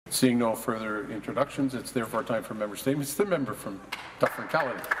Seeing no further introductions, it's therefore time for member statements. The member from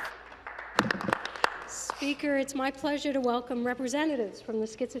Dufferin-Caledon. Speaker, it's my pleasure to welcome representatives from the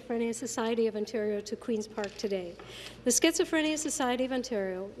Schizophrenia Society of Ontario to Queen's Park today. The Schizophrenia Society of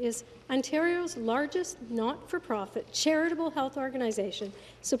Ontario is Ontario's largest not-for-profit charitable health organization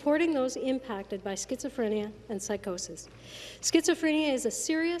supporting those impacted by schizophrenia and psychosis. Schizophrenia is a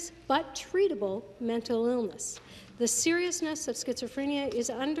serious but treatable mental illness. The seriousness of schizophrenia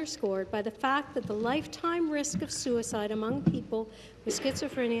is underscored by the fact that the lifetime risk of suicide among people with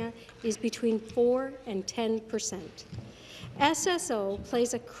schizophrenia is between 4 and 10%. SSO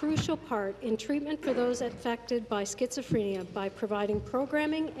plays a crucial part in treatment for those affected by schizophrenia by providing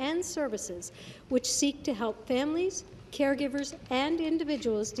programming and services which seek to help families, caregivers, and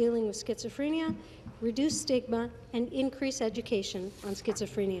individuals dealing with schizophrenia reduce stigma and increase education on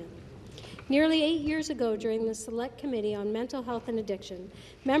schizophrenia. Nearly 8 years ago, during the Select Committee on Mental Health and Addiction,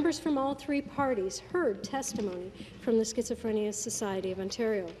 members from all three parties heard testimony from the Schizophrenia Society of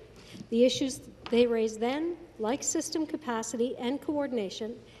Ontario. The issues they raised then, like system capacity and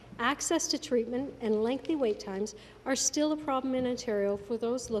coordination, access to treatment, and lengthy wait times, are still a problem in Ontario for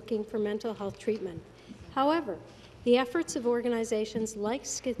those looking for mental health treatment. However, the efforts of organizations like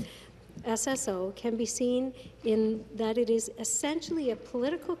SSO can be seen in that it is essentially a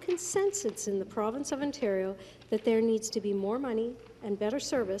political consensus in the province of Ontario that there needs to be more money and better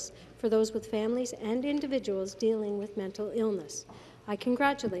service for those with families and individuals dealing with mental illness. I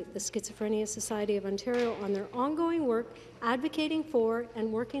congratulate the Schizophrenia Society of Ontario on their ongoing work advocating for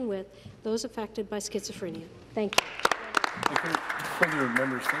and working with those affected by schizophrenia. Thank you. Thank you. Further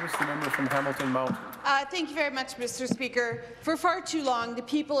member statements. The member from Hamilton Mountain. Thank you very much, Mr. Speaker. For far too long, the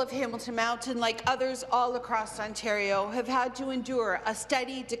people of Hamilton Mountain, like others all across Ontario, have had to endure a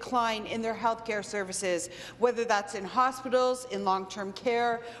steady decline in their health care services, whether that's in hospitals, in long-term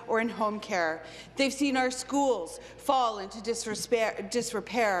care, or in home care. They've seen our schools fall into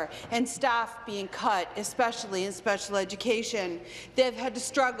disrepair and staff being cut, especially in special education. They've had to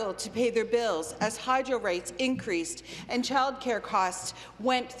struggle to pay their bills as hydro rates increased and childcare costs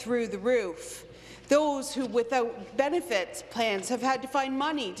went through the roof. Those who, without benefits plans, have had to find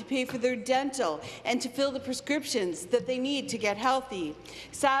money to pay for their dental and to fill the prescriptions that they need to get healthy.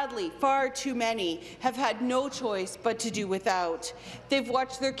 Sadly, far too many have had no choice but to do without. They've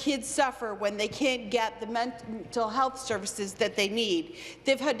watched their kids suffer when they can't get the mental health services that they need.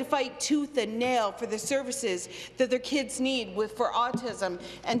 They've had to fight tooth and nail for the services that their kids need for autism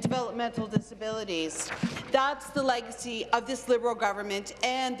and developmental disabilities. That's the legacy of this Liberal government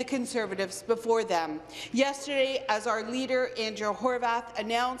and the Conservatives before them. Yesterday, as our leader, Andrew Horwath,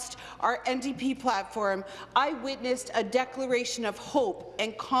 announced our NDP platform, I witnessed a declaration of hope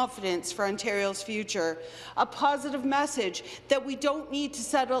and confidence for Ontario's future, a positive message that we don't need to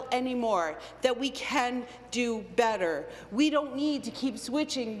settle anymore, that we can do better. We don't need to keep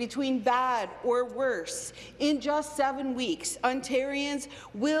switching between bad or worse. In just 7 weeks, Ontarians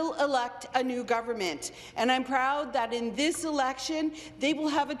will elect a new government, and I'm proud that in this election, they will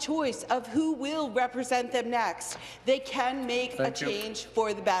have a choice of who will represent them next. They can make a change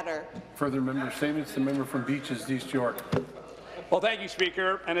for the better. Further member statements. The member from Beaches, East York. Well, thank you,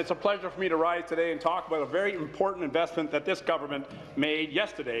 Speaker, and it's a pleasure for me to rise today and talk about a very important investment that this government made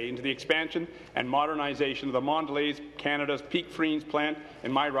yesterday into the expansion and modernization of the Mondelez, Canada's Peak Freeze plant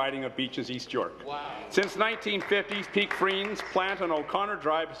in my riding of Beaches, East York. Wow. Since 1950s, Peak Freeze plant on O'Connor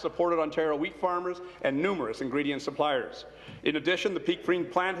Drive has supported Ontario wheat farmers and numerous ingredient suppliers. In addition, the Peak Freeze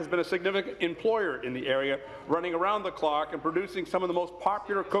plant has been a significant employer in the area, running around the clock and producing some of the most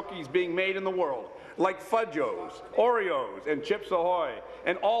popular cookies being made in the world, like Fudgos, Oreos, and Chips Ahoy,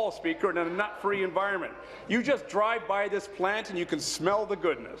 and all, Speaker, in a nut-free environment. You just drive by this plant and you can smell the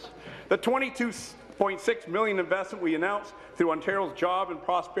goodness. The $22.6 million investment we announced through Ontario's Job and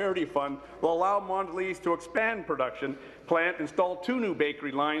Prosperity Fund will allow Mondelez to expand production plant, install 2 new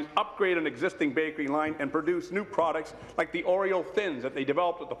bakery lines, upgrade an existing bakery line, and produce new products like the Oreo Thins that they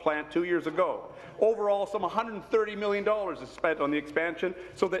developed at the plant 2 years ago. Overall, some $130 million is spent on the expansion,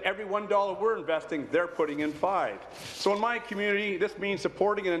 so that every $1 we're investing, they're putting in 5. So in my community, this means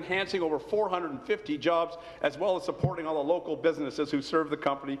supporting and enhancing over 450 jobs, as well as supporting all the local businesses who serve the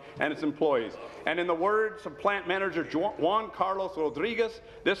company and its employees. And in the words of plant manager Juan Carlos Rodriguez,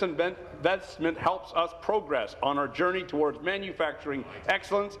 this investment helps us progress on our journey towards manufacturing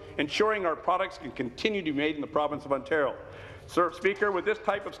excellence, ensuring our products can continue to be made in the province of Ontario. Sir Speaker, with this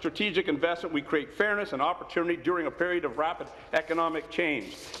type of strategic investment, we create fairness and opportunity during a period of rapid economic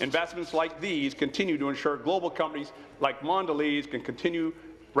change. Investments like these continue to ensure global companies like Mondelez can continue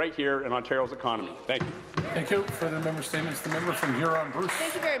right here in Ontario's economy. Thank you. Thank you. Further member statements. The member from Huron-Bruce.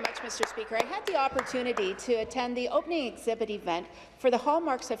 Thank you very much, Mr. Speaker. I had the opportunity to attend the opening exhibit event for the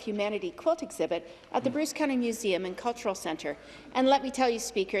Hallmarks of Humanity quilt exhibit at the Bruce County Museum and Cultural Centre. And let me tell you,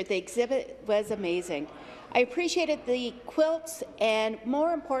 Speaker, the exhibit was amazing. I appreciated the quilts and,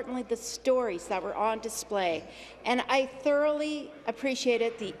 more importantly, the stories that were on display. And I thoroughly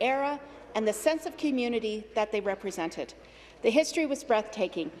appreciated the era and the sense of community that they represented. The history was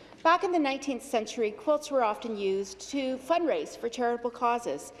breathtaking. Back in the 19th century, quilts were often used to fundraise for charitable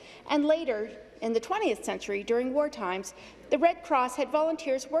causes. And later, in the 20th century, during war times, the Red Cross had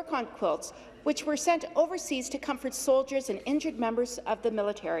volunteers work on quilts, which were sent overseas to comfort soldiers and injured members of the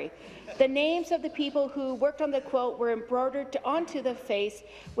military. The names of the people who worked on the quilt were embroidered onto the face,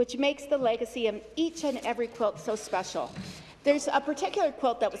 which makes the legacy of each and every quilt so special. There's a particular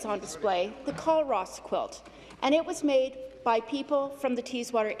quilt that was on display, the Colross quilt, and it was made by people from the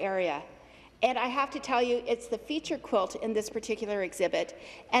Teeswater area. And I have to tell you, it's the feature quilt in this particular exhibit,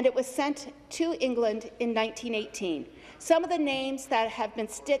 and it was sent to England in 1918. Some of the names that have been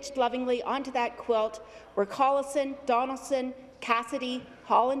stitched lovingly onto that quilt were Collison, Donaldson, Cassidy,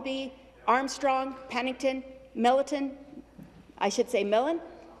 Hollandby, Armstrong, Pennington, Millen,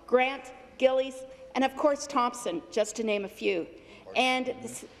 Grant, Gillies, and of course Thompson, just to name a few. And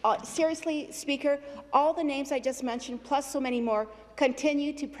seriously, Speaker, all the names I just mentioned, plus so many more,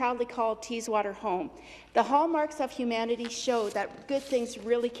 continue to proudly call Teeswater home. The hallmarks of humanity show that good things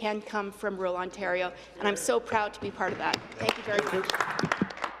really can come from rural Ontario, and I'm so proud to be part of that. Thank you very much.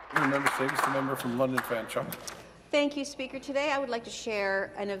 Member statements. The member from London Fanshawe. Thank you, Speaker. Today I would like to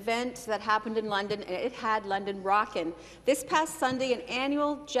share an event that happened in London, and it had London rockin'. This past Sunday, an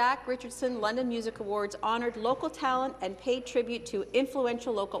annual Jack Richardson London Music Awards honoured local talent and paid tribute to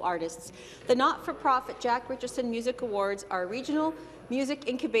influential local artists. The not-for-profit Jack Richardson Music Awards are a regional music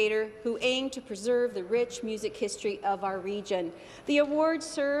incubator who aim to preserve the rich music history of our region. The awards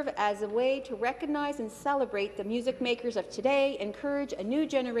serve as a way to recognize and celebrate the music makers of today, encourage a new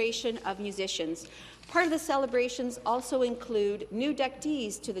generation of musicians. Part of the celebrations also include new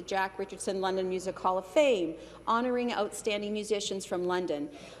inductees to the Jack Richardson London Music Hall of Fame, honouring outstanding musicians from London.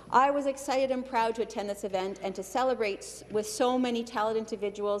 I was excited and proud to attend this event and to celebrate with so many talented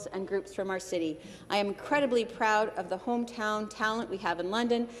individuals and groups from our city. I am incredibly proud of the hometown talent we have in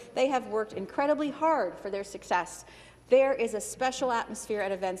London. They have worked incredibly hard for their success. There is a special atmosphere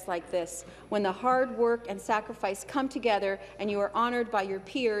at events like this, when the hard work and sacrifice come together and you are honoured by your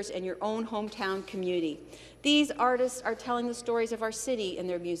peers and your own hometown community. These artists are telling the stories of our city in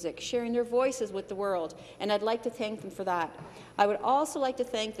their music, sharing their voices with the world, and I'd like to thank them for that. I would also like to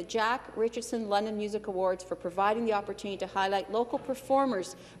thank the Jack Richardson London Music Awards for providing the opportunity to highlight local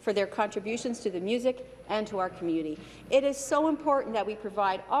performers for their contributions to the music and to our community. It is so important that we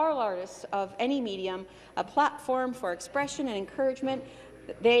provide all artists of any medium a platform for expression and encouragement.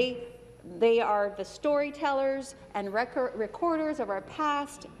 They are the storytellers and recorders of our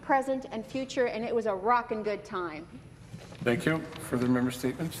past, present, and future, and it was a rockin' good time. Thank you. Further member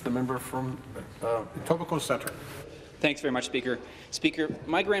statements. The member from Etobicoke Centre. Thanks very much, Speaker. Speaker,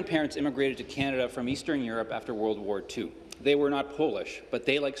 my grandparents immigrated to Canada from Eastern Europe after World War II. They were not Polish, but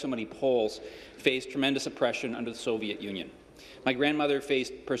they, like so many Poles, faced tremendous oppression under the Soviet Union. My grandmother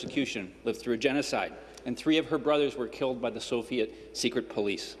faced persecution, lived through a genocide, and 3 of her brothers were killed by the Soviet secret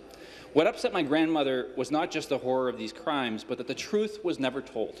police. What upset my grandmother was not just the horror of these crimes, but that the truth was never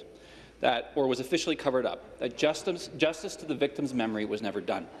told, or was officially covered up, that justice to the victims' memory was never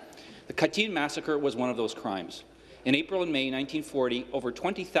done. The Katyn massacre was one of those crimes. In April and May 1940, over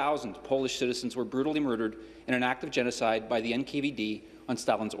 20,000 Polish citizens were brutally murdered in an act of genocide by the NKVD on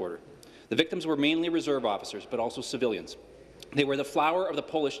Stalin's order. The victims were mainly reserve officers, but also civilians. They were the flower of the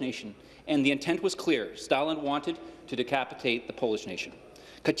Polish nation, and the intent was clear. Stalin wanted to decapitate the Polish nation.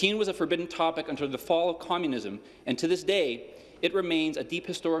 Katyn was a forbidden topic until the fall of communism, and to this day, it remains a deep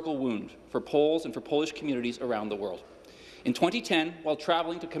historical wound for Poles and for Polish communities around the world. In 2010, while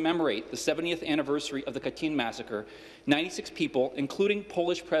traveling to commemorate the 70th anniversary of the Katyn massacre, 96 people, including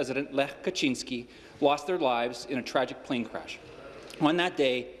Polish President Lech Kaczynski, lost their lives in a tragic plane crash. On that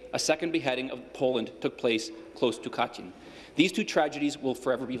day, a second beheading of Poland took place close to Katyn. These 2 tragedies will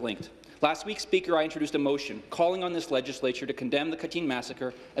forever be linked. Last week, Speaker, I introduced a motion calling on this legislature to condemn the Katyn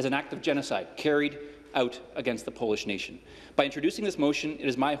massacre as an act of genocide carried out against the Polish nation. By introducing this motion, it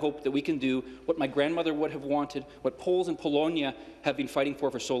is my hope that we can do what my grandmother would have wanted, what Poles in Polonia have been fighting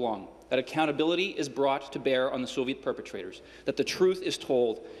for so long, that accountability is brought to bear on the Soviet perpetrators, that the truth is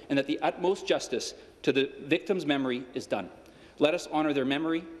told, and that the utmost justice to the victims' memory is done. Let us honour their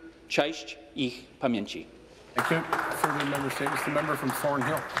memory. Cześć ich pamięci. Thank you. Further member statements. The member from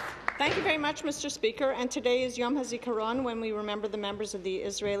Thornhill. Thank you very much, Mr. Speaker. And today is Yom HaZikaron, when we remember the members of the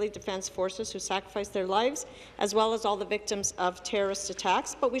Israeli Defense Forces who sacrificed their lives, as well as all the victims of terrorist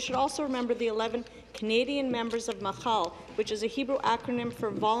attacks. But we should also remember the 11 Canadian members of Machal, which is a Hebrew acronym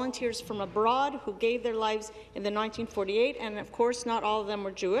for Volunteers from Abroad, who gave their lives in the 1948, and of course not all of them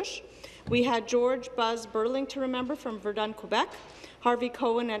were Jewish. We had George Buzz Burling to remember from Verdun, Quebec, Harvey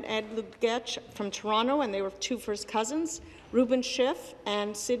Cohen and Ed Lugetch from Toronto, and they were two first cousins, Reuben Schiff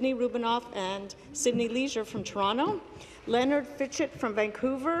and Sidney Rubinoff and Sidney Leisure from Toronto, Leonard Fitchett from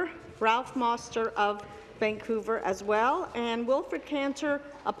Vancouver, Ralph Moster of Vancouver as well, and Wilfred Cantor,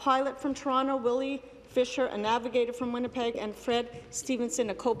 a pilot from Toronto, Willie Fisher, a navigator from Winnipeg, and Fred Stevenson,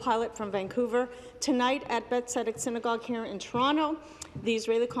 a co-pilot from Vancouver. Tonight at Beth Tzedek Synagogue here in Toronto, the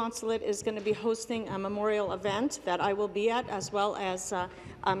Israeli consulate is going to be hosting a memorial event that I will be at, as well as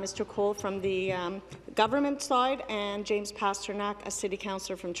Mr. Cole from the government side and James Pasternak, a city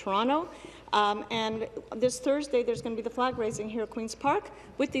councillor from Toronto. And this Thursday, there's going to be the flag raising here at Queen's Park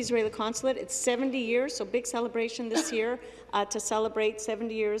with the Israeli consulate. It's 70 years, so big celebration this year to celebrate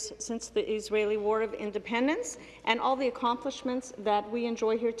 70 years since the Israeli War of Independence, and all the accomplishments that we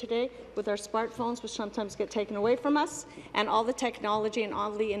enjoy here today with our smartphones, which sometimes get taken away from us, and all the technology and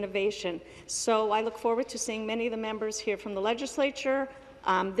all the innovation. So I look forward to seeing many of the members here from the legislature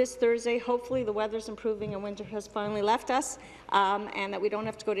this Thursday. Hopefully the weather's improving and winter has finally left us, and that we don't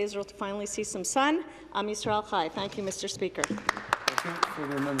have to go to Israel to finally see some sun. Yisrael Chai. Thank you, Mr. Speaker.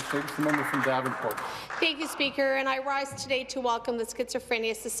 Further member statements. The member from Davenport. Thank you, Speaker, and I rise today to welcome the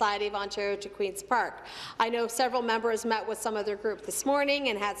Schizophrenia Society of Ontario to Queen's Park. I know several members met with some of their group this morning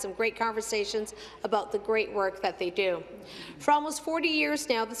and had some great conversations about the great work that they do. For almost 40 years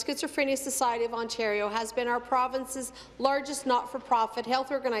now, the Schizophrenia Society of Ontario has been our province's largest not-for-profit health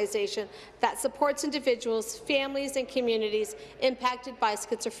organization that supports individuals, families and communities impacted by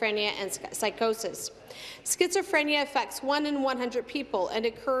schizophrenia and psychosis. Schizophrenia affects 1 in 100 people and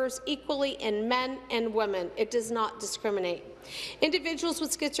occurs equally in men and women. It does not discriminate. Individuals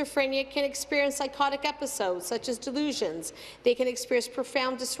with schizophrenia can experience psychotic episodes, such as delusions. They can experience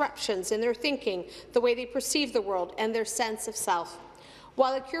profound disruptions in their thinking, the way they perceive the world, and their sense of self.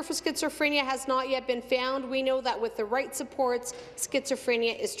 While a cure for schizophrenia has not yet been found, we know that with the right supports,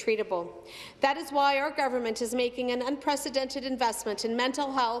 schizophrenia is treatable. That is why our government is making an unprecedented investment in mental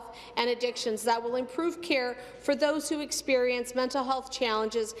health and addictions that will improve care for those who experience mental health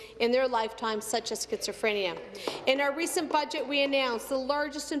challenges in their lifetime, such as schizophrenia. In our recent budget, we announced the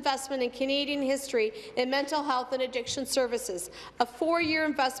largest investment in Canadian history in mental health and addiction services, a 4-year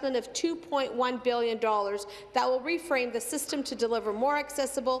investment of $2.1 billion that will reframe the system to deliver more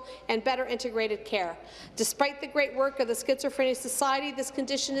accessible and better integrated care. Despite the great work of the Schizophrenia Society, this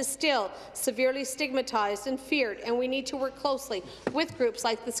condition is still severely stigmatized and feared, and we need to work closely with groups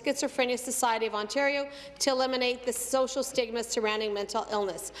like the Schizophrenia Society of Ontario to eliminate the social stigma surrounding mental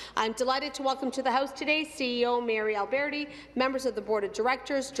illness. I'm delighted to welcome to the House today CEO Mary Alberti, members of the Board of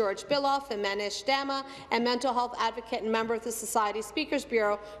Directors George Biloff and Manish Dama, and mental health advocate and member of the Society Speakers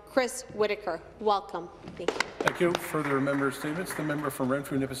Bureau Chris Whitaker. Welcome. Thank you. Thank you. Further member statements. The member from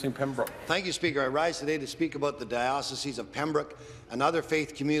Renfrew, Nipissing, Pembroke. Thank you, Speaker. I rise today to speak about the Dioceses of Pembroke and other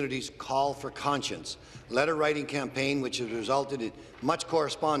faith communities' Call for Conscience letter-writing campaign, which has resulted in much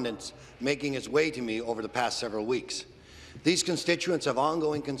correspondence making its way to me over the past several weeks. These constituents have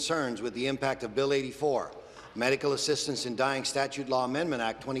ongoing concerns with the impact of Bill 84, Medical Assistance in Dying Statute Law Amendment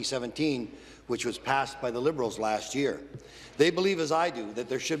Act 2017, which was passed by the Liberals last year. They believe, as I do, that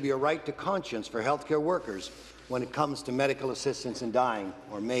there should be a right to conscience for healthcare workers when it comes to medical assistance in dying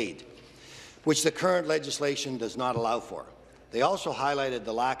or MAID, which the current legislation does not allow for. They also highlighted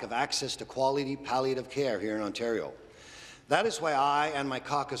the lack of access to quality palliative care here in Ontario. That is why I and my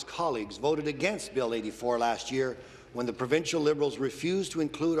caucus colleagues voted against Bill 84 last year when the provincial Liberals refused to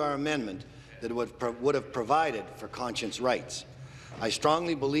include our amendment that would have provided for conscience rights. I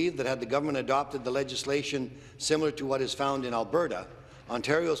strongly believe that had the government adopted the legislation similar to what is found in Alberta,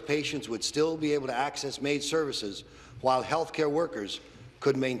 Ontario's patients would still be able to access MAID services, while healthcare workers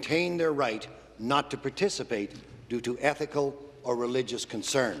could maintain their right not to participate due to ethical or religious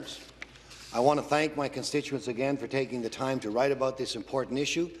concerns. I want to thank my constituents again for taking the time to write about this important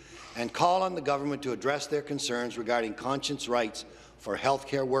issue and call on the government to address their concerns regarding conscience rights for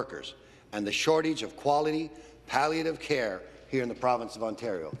healthcare workers and the shortage of quality palliative care here in the province of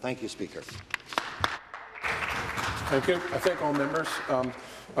Ontario. Thank you, Speaker. Thank you. I thank all members.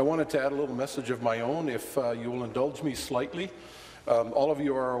 I wanted to add a little message of my own, if you will indulge me slightly. All of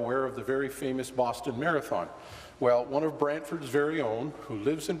you are aware of the very famous Boston Marathon, Well, one of Brantford's very own, who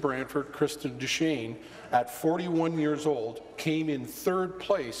lives in Brantford, Cristina J, at 41 years old, came in 3rd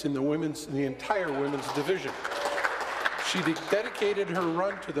place in the entire women's division. She dedicated her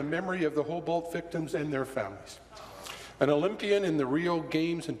run to the memory of the Hobart victims and their families. An Olympian in the Rio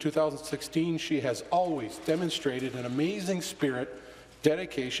Games in 2016, she has always demonstrated an amazing spirit,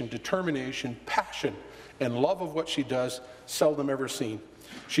 dedication, determination, passion, and love of what she does, seldom ever seen.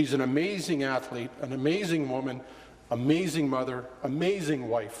 She's an amazing athlete, an amazing woman, amazing mother, amazing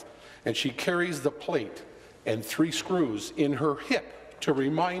wife, and she carries the plate and 3 screws in her hip to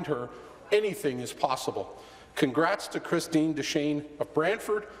remind her anything is possible. Congrats to Christine Deschênes of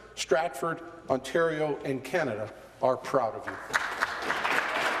Brantford, Stratford, Ontario, and Canada are proud of you.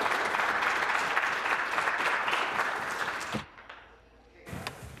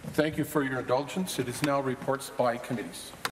 Thank you for your indulgence. It is now reports by committees.